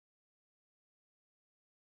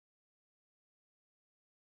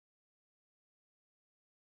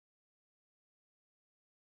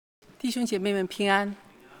弟兄姐妹们平安。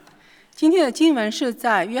今天的经文是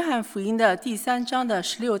在约翰福音的第3章的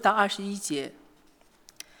16到21节。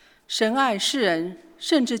神爱世人，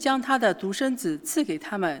甚至将他的独生子赐给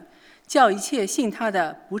他们，叫一切信他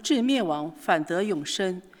的不至灭亡，反得永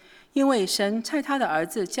生。因为神差他的儿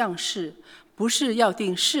子降世，不是要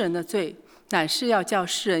定世人的罪，乃是要叫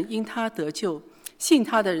世人因他得救。信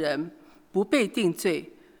他的人不被定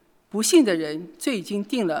罪，不信的人罪已经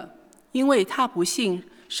定了，因为他不信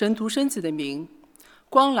神独生子的名。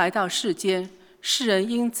光来到世间，世人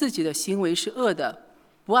因自己的行为是恶的，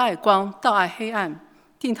不爱光，倒爱黑暗，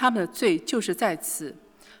定他们的罪就是在此。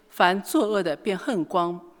凡作恶的便恨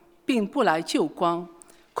光，并不来救光，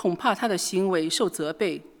恐怕他的行为受责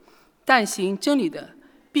备。但行真理的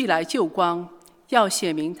必来救光，要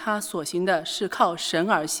显明他所行的是靠神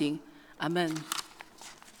而行。阿们。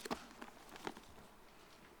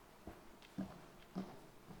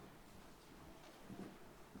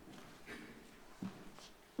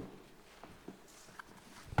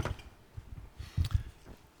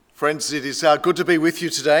Friends, it is good to be with you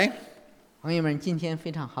today. 朋友们，今天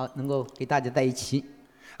非常好，能够给大家在一起。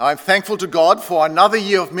I'm thankful to God for another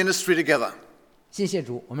year of ministry together. 谢谢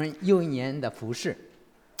主，我们又一年的服事。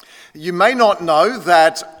You may not know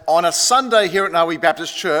that on a Sunday here at Narwee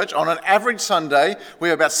Baptist Church, on an average Sunday, we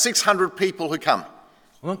have about 600 people who come.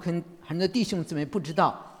 我们很多弟兄姊妹不知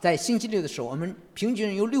道，在星期六的时候，我们平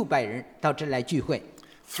均有600人到这来聚会。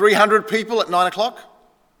300 people at 9 o'clock.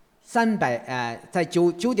 在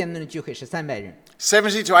9点钟的聚会是300人。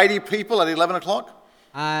70 to 80 people at 11 o'clock.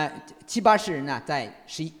 70-80人呢，在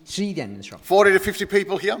11点钟的时候。40 to 50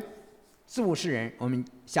 people here. 40-50人，我们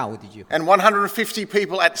下午的聚会。And 150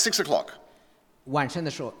 people at 6 o'clock. 晚上的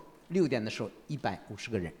时候，6点的时候，150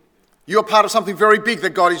个人。You are part of something very big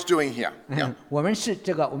that God is doing here. Yeah. 我们是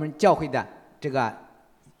我们教会的这个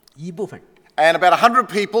一部分。And about 100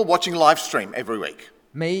 people watching live stream every week.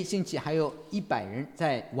 每一星期还有100人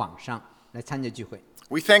在网上来参加聚会。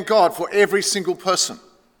We thank God for every single person.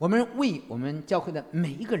 我们为我们教会的每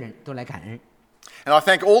一个人都来感恩。And I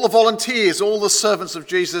thank all the volunteers, all the servants of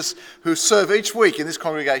Jesus who serve each week in this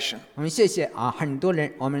congregation. 我们谢谢很多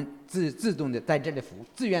人，我们自动的在这里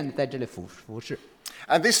自愿的在这里服侍。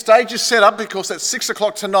And this stage is set up because at 6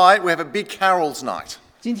 o'clock tonight we have a big carols night.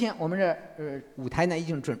 今天我们这舞台呢已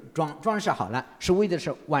经装饰好了，是为的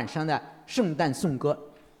是晚上的圣诞颂歌。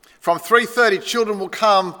From 3:30, children will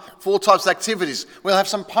come for all types of activities. We'll have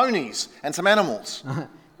some ponies and some animals.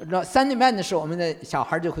 3点半的时候，我们的小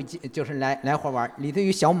孩就会就是来活玩，里头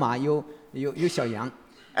有小马，有小羊。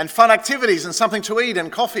And fun activities and something to eat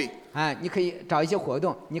and coffee. 你可以找一些活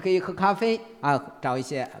动，你可以喝咖啡找一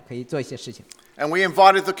些可以做一些事情。And we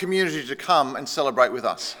invited the community to come and celebrate with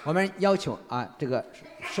us. 我们要求这个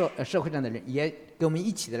社会上的人也跟我们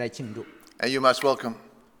一起的来庆祝。And you're most welcome.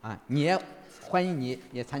 你也欢迎你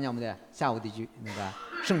也参加我们的下午的那个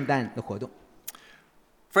圣诞的活动。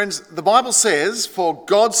Friends, the Bible says, "For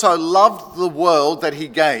God so loved the world that He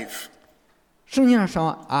gave." 圣经上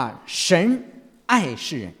说神爱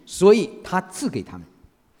世人，所以他赐给他们。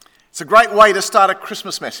It's a great way to start a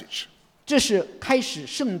Christmas message. 这是开始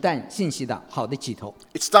圣诞信息的好的起头。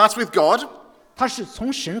It starts with God. 它是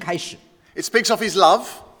从神开始。It speaks of His love.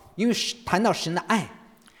 因为谈到神的爱。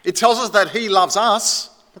It tells us that He loves us.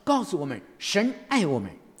 他告诉我们神爱我们。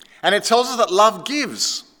And it tells us that love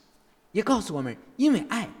gives. 也告诉我们因为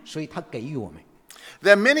爱，所以他给予我们。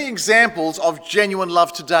There are many examples of genuine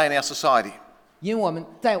love today in our society. 因为我们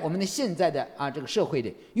在我们的现在的这个社会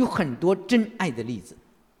里有很多真爱的例子。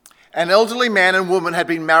An elderly man and woman had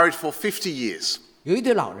been married for 50 years. 有一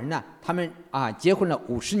对老人呢，他们结婚了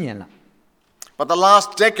50年了。But the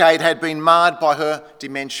last decade had been marred by her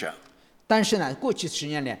dementia. 但是呢，过去10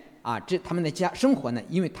年里他们的生活呢，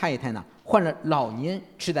因为太太呢患了老年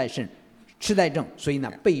痴呆症，所以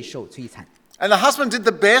呢备受摧残。And the husband did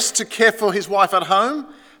the best to care for his wife at home,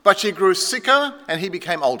 but she grew sicker and he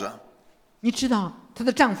became older. 你知道，她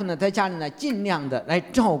的丈夫呢在家里呢尽量的来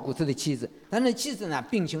照顾他的妻子，但是妻子呢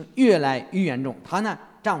病情越来越严重，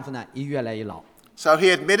丈夫呢也越来越老。So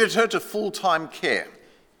he admitted her to full-time care.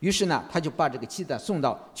 于是呢，他就把这个妻子送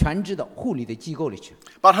到全职的护理的机构里去。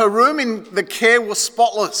But her room in the care was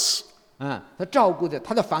spotless. 他照顾的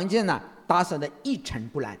他的房间呢打扫的一尘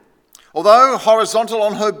不染。Although horizontal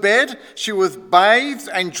on her bed, she was bathed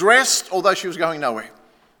and dressed, although she was going nowhere.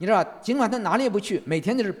 你知道，尽管他哪里也不去，每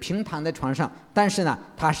天都是平躺在床上，但是呢，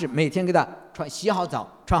他是每天给他洗好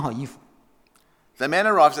澡，穿好衣服。The man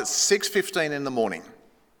arrives at 6:15 in the morning.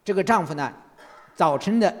 这个丈夫呢，早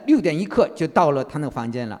晨的6点1刻就到了他那个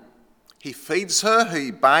房间了。He feeds her,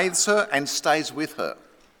 he bathes her, and stays with her.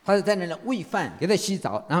 他在那里喂饭，给他洗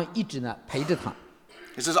澡，然后一直呢陪着他。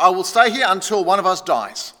He says, I will stay here until one of us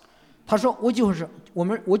dies. 他说我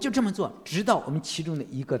就这么做，直到我们其中的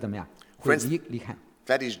一个怎么样会 Friends, 离开。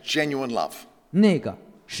 That is genuine love. 那个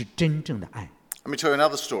是真正的爱。 Let me tell you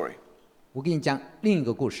another story. 我给你讲另一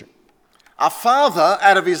个故事。A father,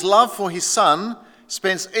 out of his love for his son,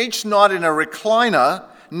 spends each night in a recliner,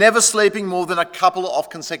 never sleeping more than a couple of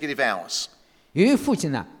consecutive hours. 有一位父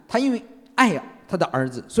亲呢，他因为爱他的儿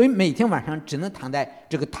子，所以每天晚上只能躺在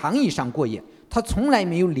这个躺椅上过夜，他从来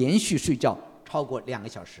没有连续睡觉超过2个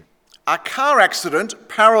小时。A car accident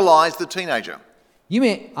paralyzed the teenager. 因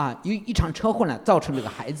为有一场车祸呢，造成这个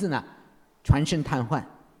孩子呢全身瘫痪。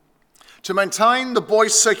To maintain the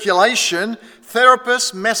boy's circulation,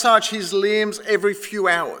 therapists massage his limbs every few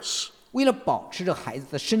hours. 为了保持这孩子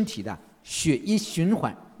的身体的血液循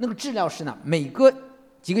环，那个治疗师呢，每隔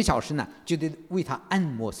几个小时呢，就得为他按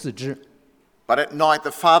摩四肢。But at night,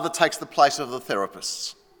 the father takes the place of the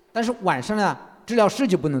therapists. 但是晚上呢，治疗师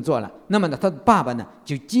就不能做了。那么呢，他的爸爸呢，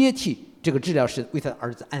就接替这个治疗师为他的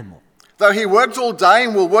儿子按摩。Though he worked all day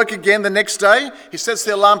and will work again the next day, he sets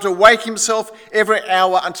the alarm to wake himself every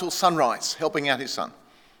hour until sunrise, helping out his son.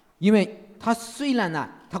 因为他虽然呢，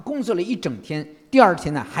他工作了一整天，第二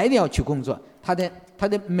天呢还得要去工作，他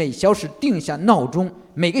的每小时定下闹钟，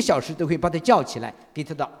每个小时都会把他叫起来，给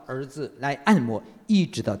他的儿子来按摩，一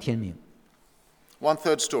直到天明。One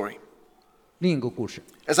third story. 另一个故事，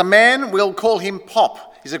 As a man, we'll call him Pop.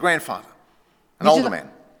 He's a grandfather, an older man.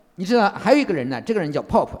 你知道还有一个人呢，这个人叫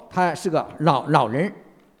Pop， 他是个老人，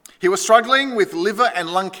 He was struggling with liver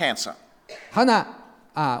and lung cancer. 他呢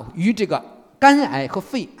与这个肝癌和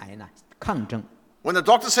肺癌呢抗争。 When the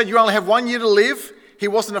doctor said you only have 1 year to live, he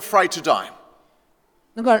wasn't afraid to die.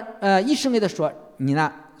 那个医生给他说，你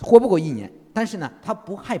呢活不过1年，但是呢他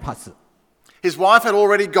不害怕死， His wife had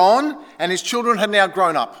already gone, and his children had now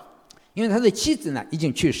grown up. 因为他的妻子呢已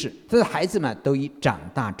经去世，他的孩子们都已长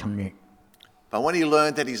大成人。 But when he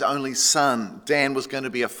learned that his only son, Dan, was going to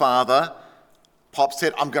be a father, Pop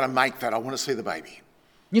said, I'm going to make that. I want to see the baby.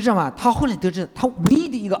 你知道吗？他后来得知，他唯一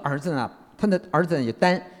的一个儿子呢，他的儿子也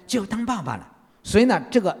丹就要当爸爸了。所以呢，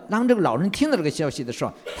当这个老人听到这个消息的时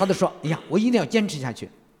候，他就说：“哎呀，我一定要坚持下去。”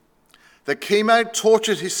 The chemo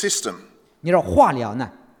tortured his system. 你知道化疗呢，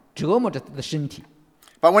折磨着他的身体。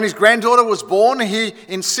 But when his granddaughter was born, he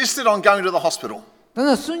insisted on going to the hospital. 当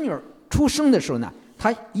他孙女出生的时候呢，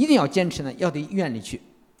他一定要坚持呢，要到医院里去。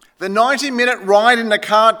 The 90-minute ride in the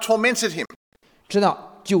car tormented him. 直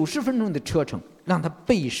到90分钟的车程，让他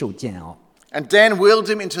备受煎熬。 And Dan wheeled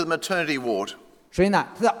him into the maternity ward. 所以呢，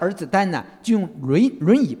他的儿子丹呢，就用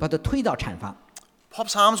轮椅把他推到产房。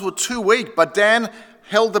 Pop's arms were too weak, but Dan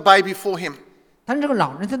held the baby for him. 但是这个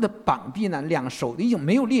老人他的膀臂呢，两手都已经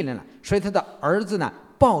没有力量了，所以他的儿子呢，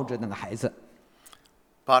抱着那个孩子。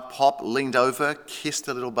 But Pop leaned over, kissed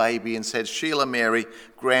the little baby, and said, Sheila Mary,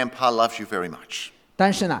 Grandpa loves you very much.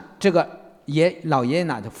 但是呢，这个老爷爷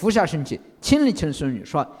呢，就俯下身去亲了亲孙女，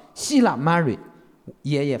说：“希拉 Mary，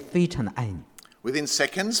 爷爷非常的爱你。” Within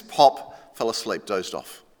seconds, Pop fell asleep, dozed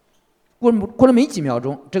off. 过了没几秒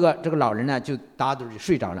钟，这个老人呢就打盹就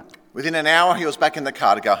睡着了。 Within an hour, he was back in the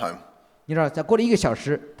car to go home. 你知道，再过了1个小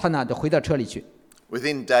时，他呢就回到车里去。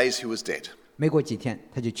 Within days, he was dead. 没过几天，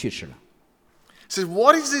他就去世了。 He says,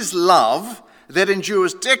 what is this love that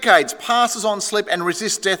endures decades, passes on sleep, and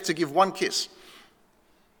resists death to give one kiss?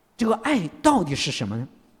 这个爱到底是什么呢？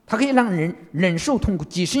它可以让人忍受痛苦，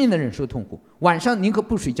几十年的忍受痛苦，晚上宁可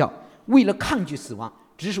不睡觉，为了抗拒死亡，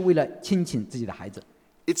只是为了亲近自己的孩子。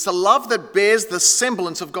 It's a love that bears the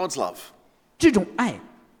semblance of God's love. 这种爱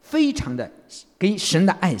非常的跟神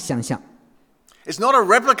的爱相像， It's not a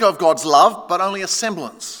replica of God's love, but only a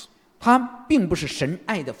semblance. 它并不是神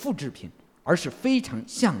爱的复制品，而是非常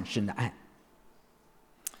像神的爱。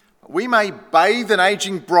 We may bathe an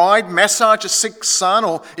aging bride, massage a sick son,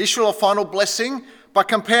 or issue a final blessing, but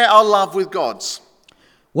compare our love with God's.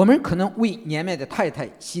 我们可能为年迈的太太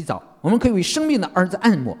洗澡，我们可以为生病的儿子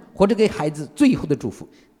按摩，或者给孩子最后的祝福。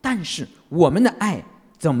但是我们的爱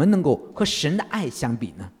怎么能够和神的爱相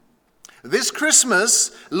比呢？ This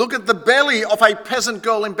Christmas, look at the belly of a peasant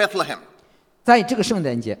girl in Bethlehem. 在这个圣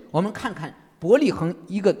诞节，我们看看伯利恒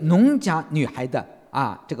一个农家女孩的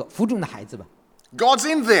这个腹中的孩子吧。 God's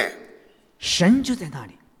in there. 神就在那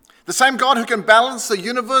里。 The same God who can balance the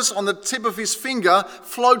universe on the tip of his finger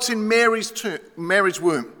floats in Mary's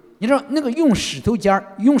womb. 你知道那个用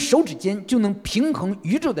手指尖就能平衡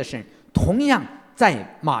宇宙的神，同样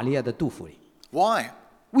在玛利亚的肚腹里。 Why?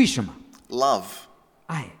 为什么？ Love.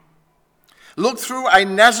 爱。 Look through a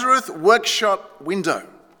Nazareth workshop window.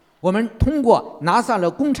 我们通过拿撒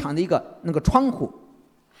勒工厂的那个窗户，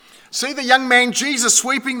 See the young man Jesus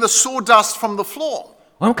sweeping the sawdust from the floor.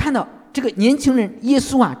 我们看到这个年轻人耶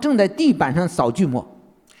稣啊，正在地板上扫锯末。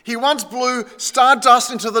 He once blew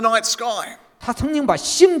stardust into the night sky. 他曾经把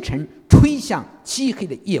星辰吹向漆黑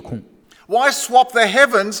的夜空。 Why swap the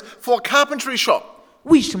heavens for a carpentry shop?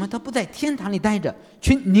 为什么他不在天堂里待着，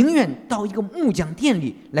却宁愿到一个木匠店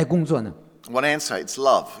里来工作呢？ One answer, it's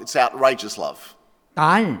love. It's outrageous love. 答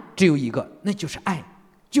案只有一个，那就是爱，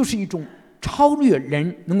就是一种超越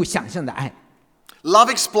人能够想象的爱。 Love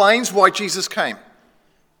explains why Jesus came.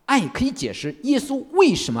 爱可以解释耶稣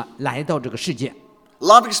为什么来到这个世界，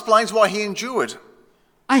 Love explains why he endured.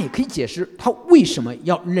 爱可以解释他为什么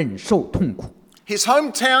要忍受痛苦。 His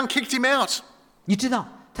hometown kicked him out. 你知道，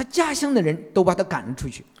他家乡的人都把他赶了出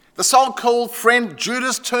去。 The so-called friend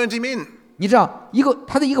Judas turned him in. 你知道，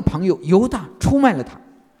他的一个朋友犹大出卖了他。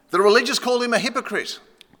 The religious called him a hypocrite.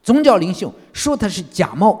 宗教领袖说他是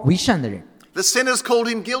假冒为善的人， The sinners called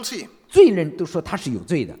him guilty. 罪人都说他是有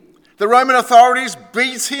罪的。 The Roman authorities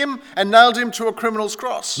beat him and nailed him to a criminal's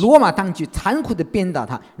cross. 罗马当局残酷地鞭打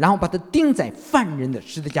他，然后把他钉在犯人的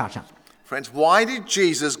十字架上。 Friends, why did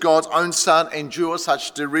Jesus, God's own Son, endure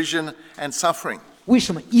such derision and suffering? 为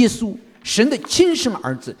什么耶稣，神的亲生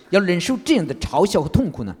儿子，要忍受这样的嘲笑和痛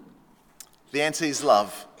苦呢？ The answer is love.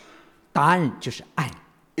 答案就是爱，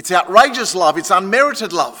 It's outrageous love. It's unmerited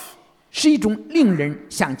love. 是一种令人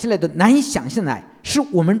想起来的难以想象的爱，是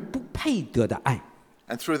我们不配得的爱。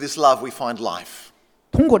 And through this love, we find life.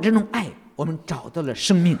 通过这种爱，我们找到了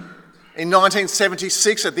生命。 In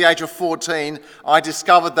 1976, at the age of 14, I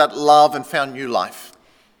discovered that love and found new life.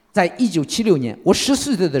 在1976年，我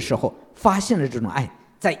14岁的时候，发现了这种爱，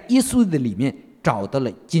在耶稣的里面找到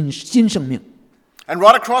了新生命。 And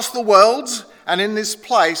right across the world and in this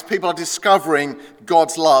place, people are discovering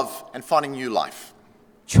God's love and finding new life.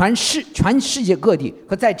 全世界各地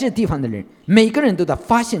和在这地方的人，每个人都在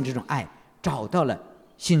发现这种爱，找到了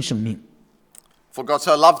新生命。 For God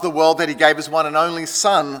so loved the world that he gave his one and only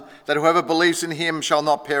Son, that whoever believes in him shall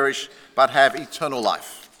not perish, but have eternal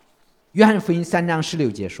life. 约翰福音3章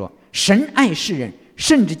16节说：“神爱世人，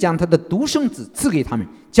甚至将他的独生子赐给他们，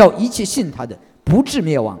叫一切信他的不至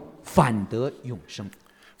灭亡，反得永生。”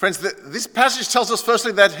 Friends, this passage tells us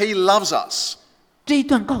firstly that he loves us. 这一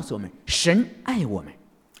段告诉我们，神爱我们，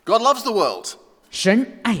 God loves the world.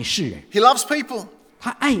 神爱世人， He loves people.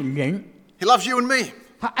 他爱人， He loves you and me.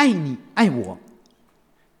 他爱你，爱我。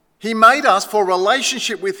 He made us for a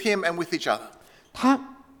relationship with him and with each other. 他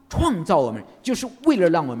创造我们，就是为了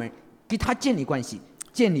让我们给他建立关系，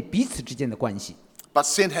建立彼此之间的关系。 But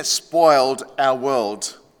sin has spoiled our world.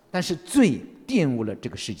 但是罪玷污了这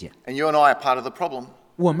个世界， And you and I are part of the problem.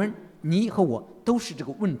 我们，你和我都是这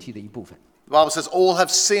个问题的一部分。 The Bible says all have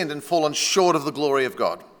sinned and fallen short of the glory of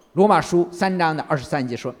God. 罗马书3章的23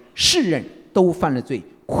节说：“世人都犯了罪，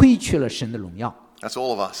亏缺了神的荣耀。 That's all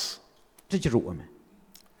of us. ”这就是我们。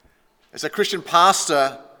 As a Christian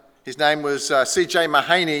pastor, his name was C.J.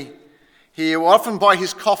 Mahaney, he would often buy his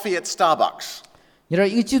coffee at Starbucks. 你知道，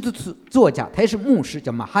一个基督徒作家，他也是牧师，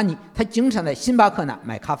叫马哈尼，他经常在星巴克那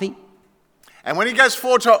买咖啡。 And when he goes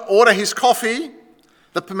forward to order his coffee,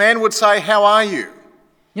 the man would say, "How are you?"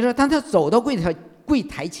 你知道，当他走到柜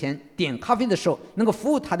台前点咖啡的时候，那个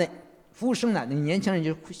服务他的服务生呢，那个年轻人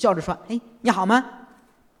就笑着说：“哎，你好吗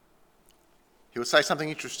He would say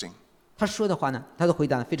something interesting. ？”他说的话呢，他的回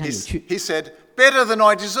答非常有趣。 He said, "Better than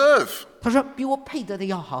I deserve." 他说：“比我配得的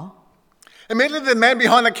要好。” Immediately, the man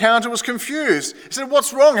behind the counter was confused. He said,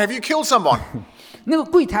 "What's wrong? Have you killed someone?" 那个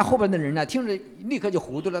柜台后边的人呢，听着立刻就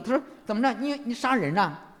糊涂了。他说：“怎么着？你杀人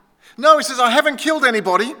啊 No, he says, "I haven't killed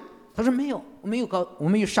anybody." 他说：“没有，我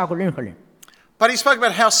没有杀过任何人。” But he spoke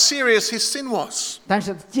about how serious his sin was. 但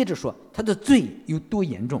是接着说他的罪有多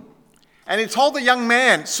严重。 And he told the young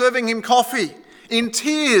man serving him coffee, in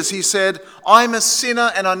tears, he said, "I'm a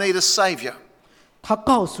sinner and I need a savior." 他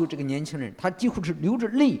告诉这个年轻人，他几乎是流着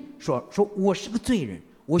泪说我是个罪人，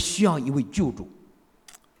我需要一位救主。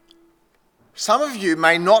 Some of you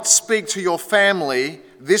may not speak to your family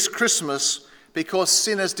this Christmas because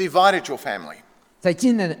sin has divided your family. 在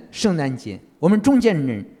今年的圣诞节，我们中间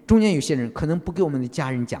有些人可能不给我们的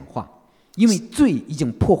家人讲话，因为罪已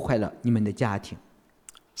经破坏了你们的家庭。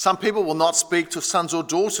 Some people will not speak to sons or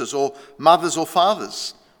daughters or mothers or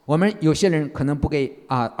fathers. 我们有些人可能不给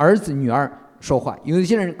儿子女儿说话，有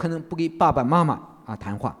些人可能不给爸爸妈妈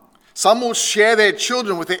谈话。 Some will share their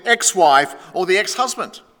children with their ex-wife or the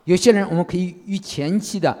ex-husband. 有些人我们可以与前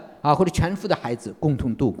妻的或者前夫的孩子共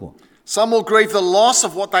同度过。 Some will grieve the loss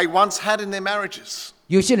of what they once had in their marriages.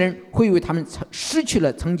 有些人会为他们失去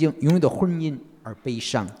了曾经拥有的婚姻而悲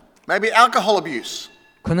伤， Maybe alcohol abuse,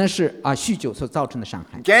 可能是酗酒所造成的伤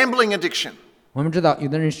害。 gambling addiction, 我们知道，有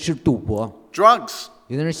的人是赌博， drugs,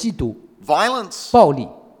 有的人吸毒、 violence, 暴力、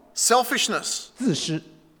selfishness, 自私、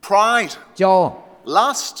 pride, 骄傲、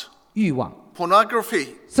 lust, 欲望、 pornography,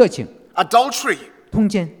 色情、 adultery. 通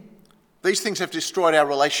奸， These things have destroyed our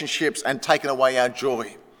relationships and taken away our joy.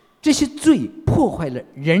 这些罪破坏了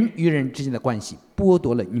人与人之间的关系，剥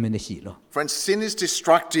夺了你们的喜乐。 Friends, sin is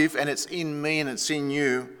destructive and it's in me and it's in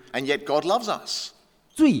you, and yet God loves us.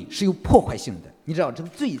 罪是有破坏性的，你知道这个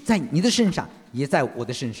罪在你的身上，也在我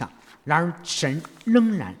的身上，然而神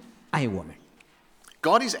仍然爱我们。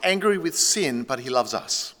 God is angry with sin, but he loves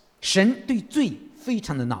us. 神对罪非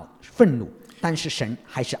常的愤怒，但是神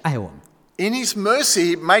还是爱我们。 In his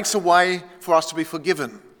mercy, he makes a way for us to be forgiven.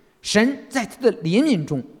 神在他的怜悯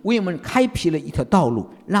中为我们开辟了一条道路，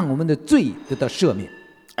让我们的罪得到赦免，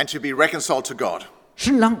 And to be reconciled to God.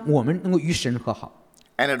 是让我们能够与神和好。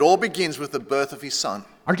 And it all begins with the birth of his son.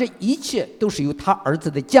 而这一切都是由他儿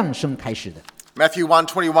子的降生开始的。 Matthew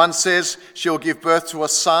 1:21 says, "She will give birth to a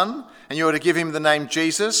son, and you are to give him the name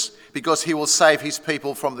Jesus, because he will save his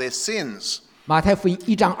people from their sins." 马太福音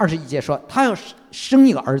1章21节说，他要生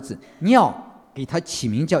一个儿子，你要给他起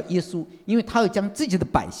名叫耶稣，因为他要将自己的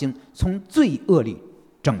百姓从罪恶里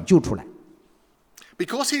拯救出来。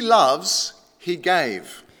 Because he loves, he gave.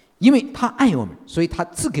 因为他爱我们，所以他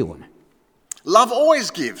赐给我们。 Love always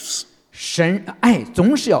gives. 神爱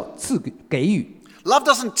总是要赐给予， Love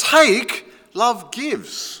doesn't take, love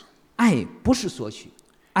gives. 爱不是索取，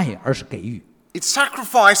爱而是给予。 It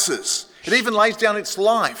sacrifices. It even lays down its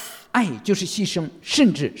life. 爱就是牺牲，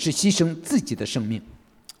甚至是牺牲自己的生命。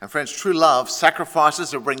 And friends, true love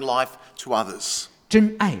sacrifices to bring life to others.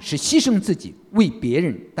 真爱是牺牲自己，为别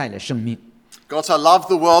人带来生命。 God so loved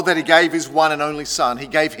the world that he gave his one and only son. He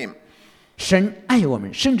gave him. 神爱我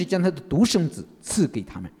们，甚至将他的独生子赐给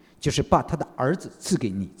他们，就是把他的儿子赐给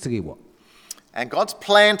你，赐给我。 And God's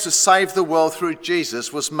plan to save the world through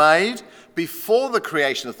Jesus was made before the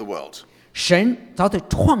creation of the world. 神早在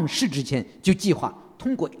创世之前就计划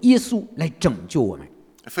通过耶稣来拯救我们。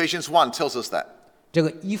 Ephesians 1 tells us that. 这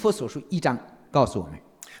个以弗所书1章告诉我们，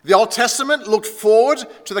 The Old Testament looked forward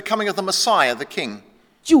to the coming of the Messiah, the King.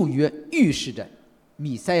 旧约预示着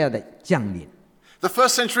弥赛亚的降临。 The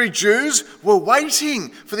first century Jews were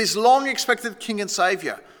waiting for this long-expected King and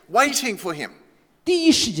Savior, waiting for him. 第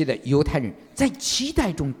一世纪的犹太人在期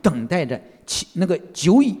待中等待着那个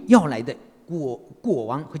久已要来的国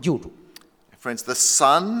王和救主。 Friends, the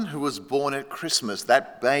son who was born at Christmas,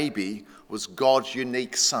 that baby was God's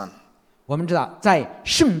unique son. 我们知道，在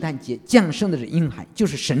圣诞节降生的这婴孩就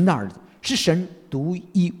是神的儿子，是神独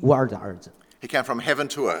一无二的儿子。 He came from heaven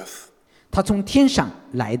to earth. 他从天上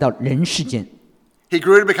来到人世间， He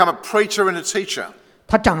grew to become a preacher and a teacher.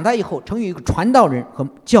 他长大以后成为一个传道人和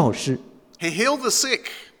教师， He healed the sick.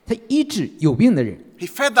 他医治有病的人， He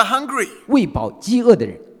fed the hungry. 喂饱饥饿的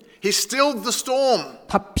人， He stilled the storm.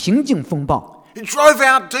 他平静风暴， He drove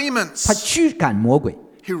out 他 demons. 驱赶魔鬼，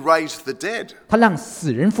 He raised the dead. 他让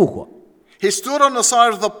死人复活， He stood on the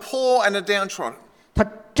side of the poor and the downtrodden. 他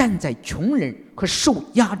站在穷人和受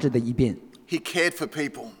压制的一边， He cared for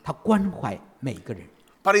people. 他关怀每个人。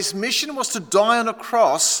 But his mission was to die on a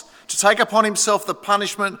cross to take upon himself the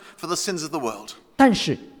punishment for the sins of the world. 但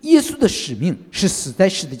是耶稣的使命是死在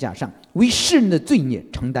十字架上，为世人的罪孽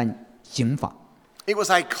承担刑罚。 It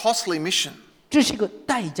was a costly mission. 这是一个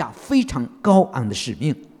代价非常高昂的使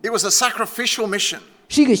命， It was a sacrificial mission.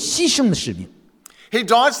 是一个牺牲的使命。 He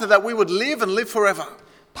died so that we would live and live forever.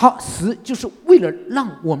 他死就是为了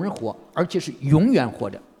让我们活，而且是永远活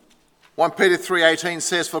着。 1 Peter 3:18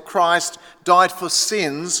 says, "For Christ died for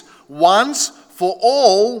sins once for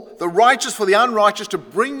all, the righteous for the unrighteous, to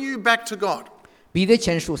bring you back to God." 彼得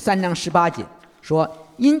前书3章18节说：“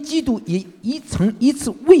因基督也曾一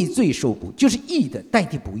次为罪受苦，就是义的代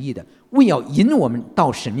替不义的，为要引我们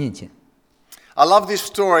到神面前。” I love this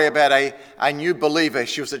story about a new believer.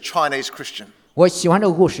 She was a Chinese Christian. 我喜欢这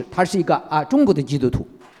个故事，他是一个中国的基督徒。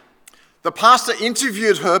 The pastor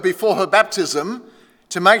interviewed her before her baptism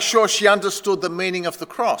to make sure she understood the meaning of the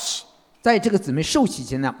cross. 在这个姊妹受洗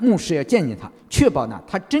前呢，牧师要见见她，确保呢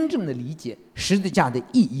她真正的理解十字架的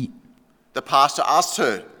意义。 The pastor asked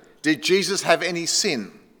her, "Did Jesus have any sin?"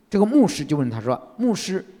 这个牧师就问她说：“牧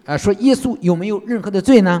师说耶稣有没有任何的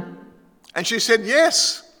罪呢？” And she said,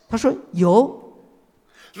 "Yes." 她说有。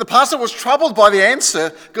 The pastor was troubled by the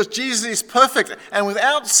answer because Jesus is perfect and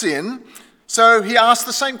without sin. So he asked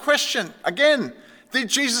the same question again. Did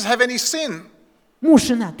Jesus have any sin? 牧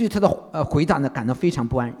师呢对他的回答呢感到非常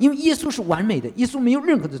不安，因为耶稣是完美的，耶稣没有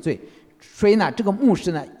任何的罪，所以呢这个牧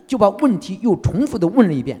师呢就把问题又重复的问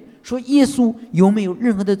了一遍，说耶稣有没有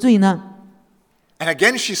任何的罪呢？ And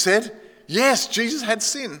again she said, "Yes, Jesus had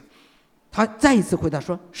sin." 他再一次回答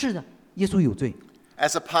说：是的，耶稣有罪。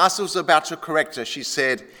As the pastor was about to correct her, she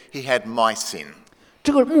said, he had my sin.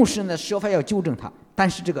 这个牧师呢，说法要纠正他，但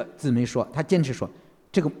是这个姊妹说，他坚持说，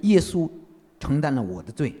这个耶稣承担了我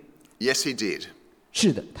的罪。Yes, he did.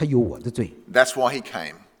 是的，他有我的罪。That's why he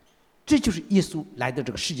came. 这就是耶稣来到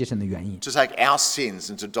这个世界上的原因， To take our sins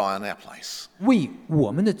and to die in our place. 为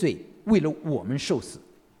我们的罪，为了我们受死。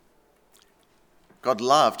God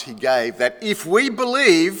loved, he gave, that if we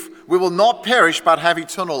believe, we will not perish but have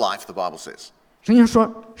eternal life, the Bible says. 圣经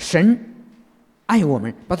说，神爱我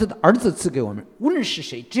们，把他的儿子赐给我们，无论是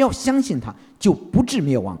谁，只要相信他，就不至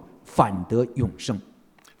灭亡，反得永生。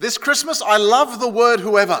This Christmas, I love the word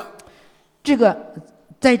whoever. 这个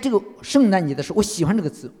在这个圣诞节的时候，我喜欢这个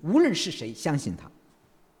词，无论是谁相信他。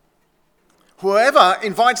Whoever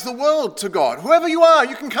invites the world to God. Whoever you are,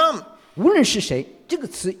 you can come. 无论是谁，这个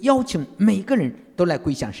词邀请每个人都来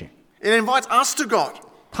归向神。 It invites us to God.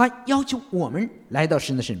 他要求我们来到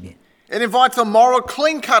神的身边， It invites the moral,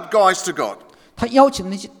 clean-cut guys to God. 他邀请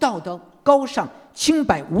那些道德高尚、清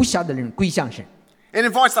白无瑕的人归向神。 It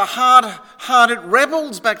invites the hard-hearted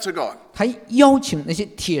rebels back to God. 他邀请那些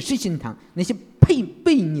铁石心肠、那些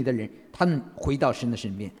悖逆的人，他们回到神的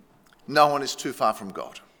身边。 No one is too far from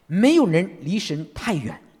God. 没有人离神太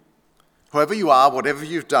远。 Whoever you are, whatever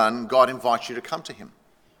you've done, God invites you to come to him.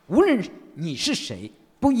 无论你是谁，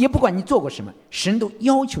也不管你做过什么，神都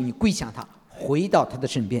要求你归向他，回到他的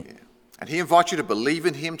身边。 And he invites you to believe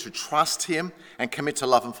in him, to trust him, and commit to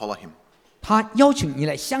love and follow him. 他邀请你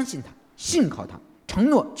来相信他，信靠他，承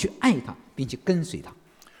诺去爱他，并且跟随他。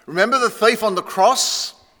 Remember the thief on the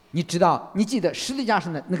cross? 你记得十字架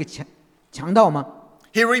上的那个强盗吗？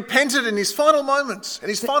 He repented in his final moments,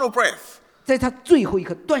 in his final breath. 在他最后一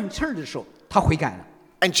刻断气儿的时候，他悔改了。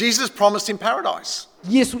 And Jesus promised him paradise.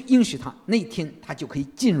 耶稣应许他，那天他就可以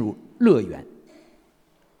进入乐园。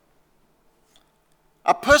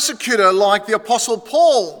 A persecutor like the Apostle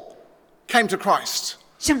Paul came to Christ.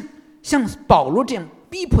 像保罗这样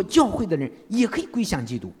逼迫教会的人，也可以归向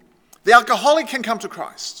基督。 The alcoholic can come to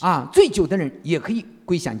Christ. 醉酒的人也可以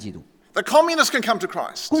归向基督。 The communist can come to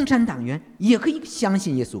Christ. 共产党员也可以相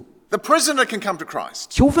信耶稣。 The prisoner can come to Christ.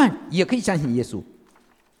 囚犯也可以相信耶稣。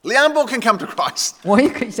 Lianbo can come to Christ. 我也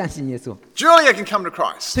可以相信耶稣。 Julia can come to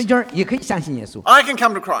Christ. 崔娟儿也可以相信耶稣。 I can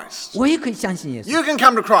come to Christ. 我也可以相信耶稣。 You can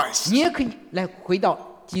come to Christ. 你也可以来回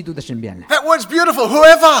到基督的身边来。 That word's beautiful.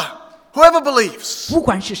 Whoever believes. 不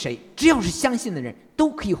管是谁，只要是相信的人，都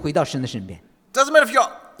可以回到神的身边。 Doesn't matter if you're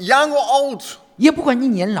young or old, 也不管你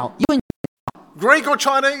年老，Greek or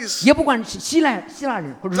Chinese. 也不管是希腊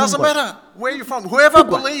人或者中 Doesn't 国人， matter where you're from. Whoever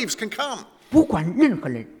believes can come. 不管任何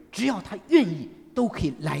人，只要他愿意，都可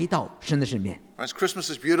以来到神的身边。 As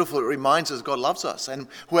Christmas is beautiful, it reminds us God loves us. And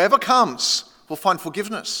whoever comes will find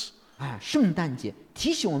forgiveness. 圣诞节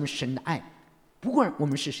提醒我们神的爱，不管我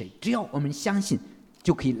们是谁，只要我们相信，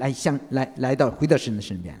就可以回到神的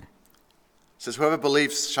身边来。 It says, whoever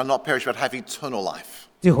believes shall not perish but have eternal life.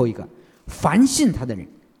 最后一个，凡信他的人，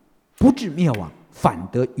不至灭亡，反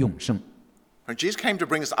得永生。 And Jesus came to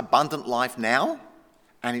bring us abundant life now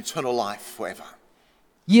and eternal life forever.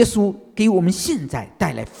 耶稣给我们现在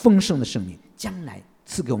带来丰盛的生命，将来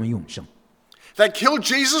赐给我们永生。 They killed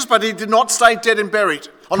Jesus, but he did not stay dead and buried.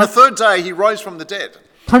 On the third day, he rose from the dead.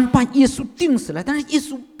 他们把耶稣钉死了，但是耶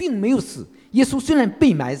稣并没有死。耶稣虽然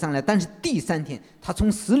被埋葬了，但是第3天他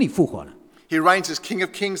从死里复活了。 He reigns as King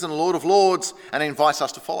of Kings and Lord of Lords and invites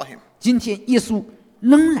us to follow him. 今天耶稣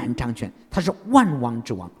仍然掌权，他是万王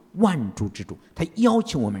之王，万主之主，他要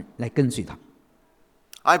求我们来跟随他。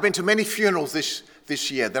 I've been to many funerals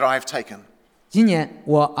this year that I have taken. 今年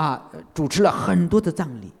我主持了很多的葬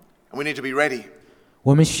礼， And we need to be ready.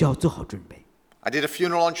 我们需要做好准备。 I did a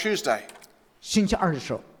funeral on Tuesday. 星期二的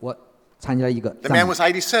时候，我参加了一个 The 葬 man 礼， was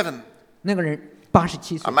 87. 那个人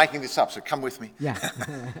87岁 I'm making this up, so come with me. 呀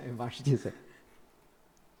，87岁。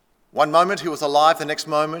 One moment he was alive, the next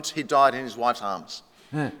moment he died in his wife's arms.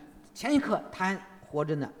 前一刻他还活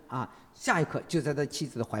着呢，下一刻就在他妻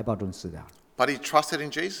子的怀抱中死掉了。 But he trusted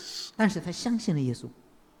in Jesus. 但是他相信了耶稣，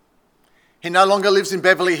 He no longer lives in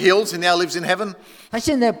Beverly Hills, he now lives in heaven. 他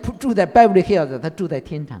现在不住在 Beverly Hills， 他住在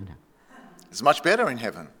天堂上， It's much better in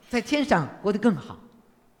heaven. 在天上活得更好。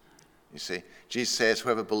 You see, Jesus says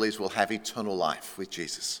whoever believes will have eternal life with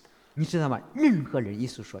Jesus. 你知道吗？任何人，耶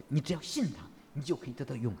稣说，你只要信他，你就可以得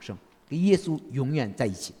到永生，跟耶稣永远在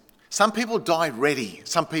一起。 Some people die ready,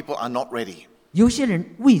 some people are not ready. 有些人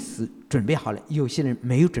为死准备好了，有些人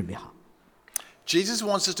没有准备好。 Jesus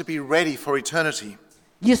wants us to be ready for eternity.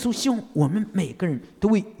 耶稣希望我们每个人都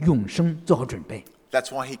为永生做好准备， That's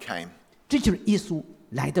why he came. 这就是耶稣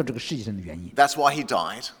来到这个世界上的原因， That's why he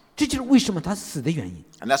died. 这就是为什么他死的原因，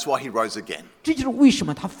 And that's why he rose again. 这就是为什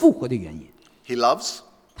么他复活的原因。He loves.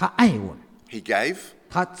 他爱我们， He gave.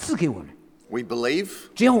 他赐给我们。 We believe.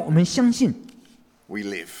 只要我们相信， We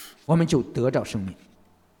live. 我们就得着生命。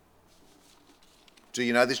 Do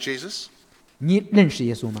you know this Jesus 你认识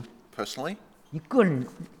耶稣吗？ personally? 你个人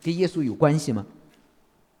跟耶稣有关系吗？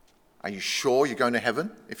 Are you sure you're going to heaven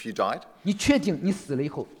if you died? 你确定你死了以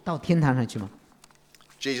后到天堂上去吗？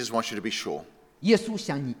 Jesus wants you to be sure. 耶稣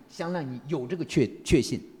想让你有这个确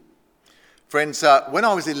信。 Friends, when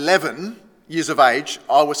I was 11 years of age,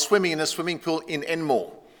 I was swimming in a swimming pool in Enmore.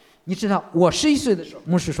 你知道，我11岁的时候，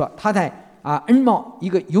牧师说他在恩茂一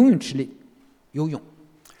个游泳池里游泳，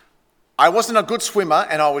 I wasn't a good swimmer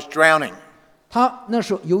and I was drowning. 他那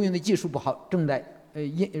时候游泳的技术不好，正在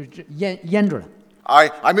淹着了。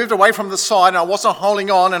 I moved away from the side and I wasn't holding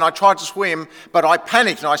on and I tried to swim, but I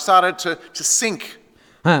panicked and I started to sink.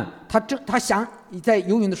 他想在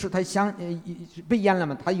游泳的时候，他想被淹了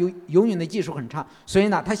嘛，他游泳的技术很差，所以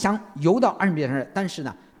呢，他想游到岸边上，但是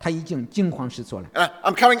呢，他已经惊慌失措了。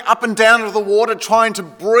 I'm coming up and down of the water trying to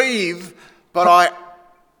breathe, but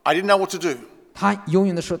I didn't know what to do. 他游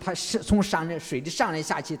泳的时候，他是从水里上来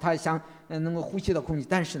下去，他想能够呼吸到空气，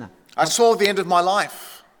但是呢， I saw the end of my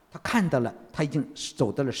life. 他看到了，他已经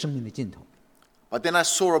走到了生命的尽头。 But then I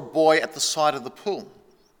saw a boy at the side of the pool.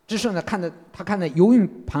 之后呢，他看到游泳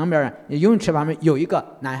池旁边有一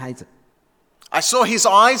个男孩子， I saw his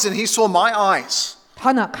eyes and he saw my eyes.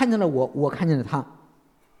 他呢看见了我，我看见了他，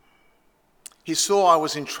 He saw I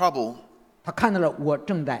was in trouble. 他看到了我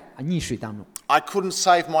正在溺水当中， I couldn't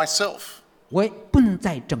save myself. 我不能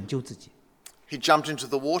再拯救自己， He jumped into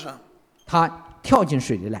the water. 他跳进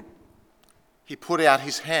水里来， He put out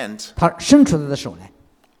his hand. 他伸出他的手来，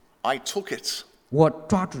 I took it. 我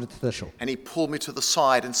抓住了他的手， And he pulled me to the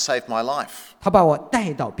side and saved my life. 他把我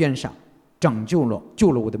带到边上，救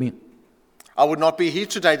了我的命。 I would not be here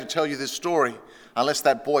today to tell you this story unless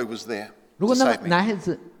that boy was there 如 to 果那 save 个 me. 男孩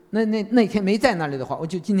子那天没在那里的话，我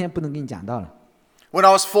就今天不能给你讲到了。 When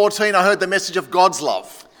I was 14, I heard the message of God's love.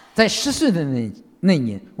 在10岁的那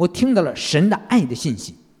年，我听到了神的爱的信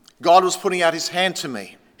息， God was putting out his hand to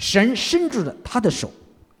me, 神伸出了他的手，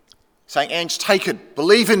 saying, Ange, take it.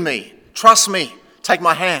 Believe in me. Trust me. Take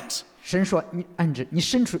my hand. 神说你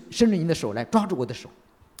伸出你的手来，抓住我的手。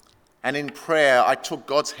 And in prayer, I took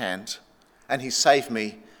God's hand and he saved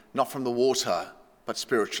me, not from the water, but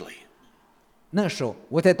spiritually. 那时候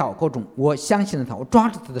我在祷告中，我相信了他，我抓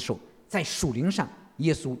住他的手，在属灵上，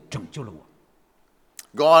耶稣拯救了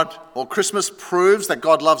我。 Christmas proves that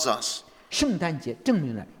God loves us. 圣诞节证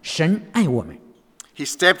明了神爱我们， He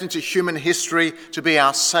stepped into human history to be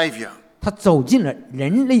our savior. 他走进了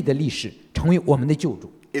人类的历史，成为我们的救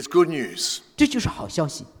主。 It's good news. 这就是好消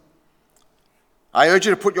息。 I urge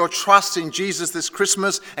you to put your trust in Jesus this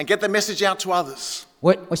Christmas and get the message out to others.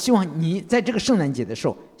 我希望你在这个圣诞节的时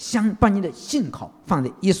候，把你的信靠放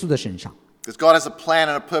在耶稣的身上， Because God has a plan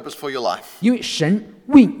and a purpose for your life. 因为神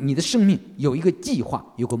为你的生命有一个计划，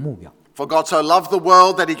有个目标。 For God so loved the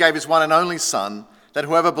world that he gave his one and only Son, that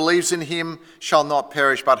whoever believes in him shall not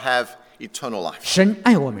perish but have eternal life. 神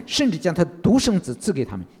爱我们，甚至将他独生子赐给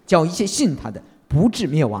他们，叫一切信他的不至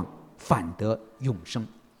灭亡，反得永生。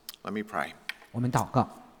 Let me pray. 我们祷告，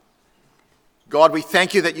 God, we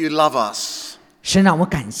thank you that you love us. 神让我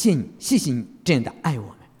感谢你，谢谢你这样的爱我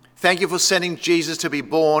们， Thank you for sending Jesus to be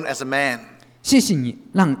born as a man. 谢谢你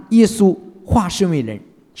让耶稣化身为人，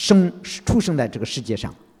出生在这个世界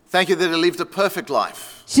上。 Thank you that he lived a perfect life.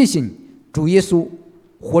 谢谢你，主耶稣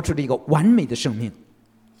活出了一个完美的生命。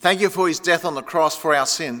 Thank you for his death on the cross for our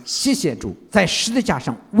sins. 谢谢主在十字架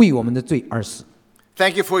上为我们的罪而死。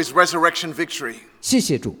 Thank you for his resurrection victory. 谢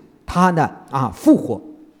谢主，他的复活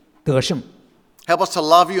得胜， Help us to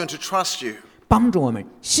love you and to trust you. 帮助我们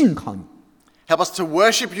信靠你， Help us to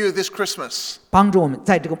worship you this Christmas. 帮助我们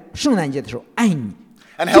在这个圣诞节的时候爱你，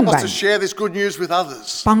 And 敬 help 拜 us to 你， share this good news with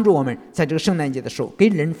others. 帮助我们在这个圣诞节的时候给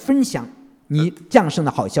人分享你降生的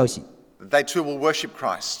好消息， That they too will worship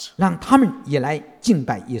Christ. 让他们也来敬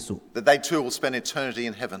拜耶稣， That they too will spend eternity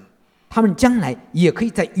in heaven. 他们将来也可以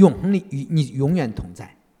在永恒里与你永远同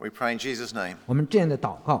在。 We pray in Jesus' name. 我们这样的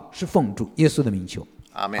祷告是奉主耶稣的名求，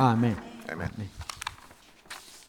 Amen. 阿门。 Amen.